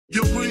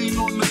chain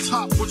on the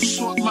top with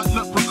short like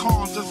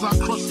leprechauns as I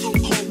crush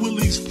so-called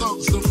Willie's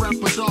thugs, the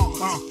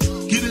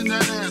rapadon. Get in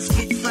that ass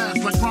quick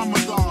fast like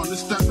Ramadan.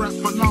 It's that rap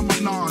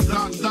phenomenon.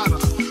 Don Dada,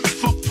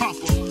 fuck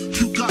Papa,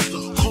 you got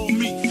to call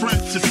me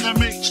Francis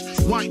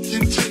MH. White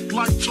intake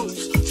like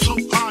toast, so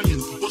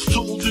iron. Was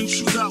told in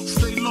shootout,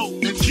 stay low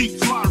and keep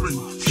firing.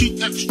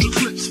 Keep extra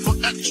clips for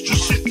extra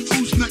shit.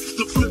 Who's next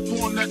to flip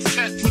on that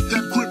cat with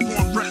that grip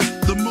on rap?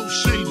 The most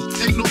shady,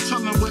 ain't no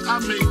telling where I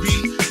may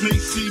be. May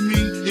see me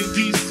in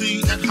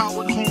DC at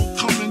Howard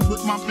Homecoming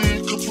with my man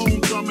Capone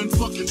drumming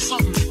fucking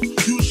something.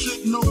 You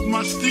should know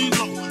my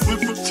stilo.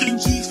 Went from 10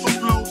 G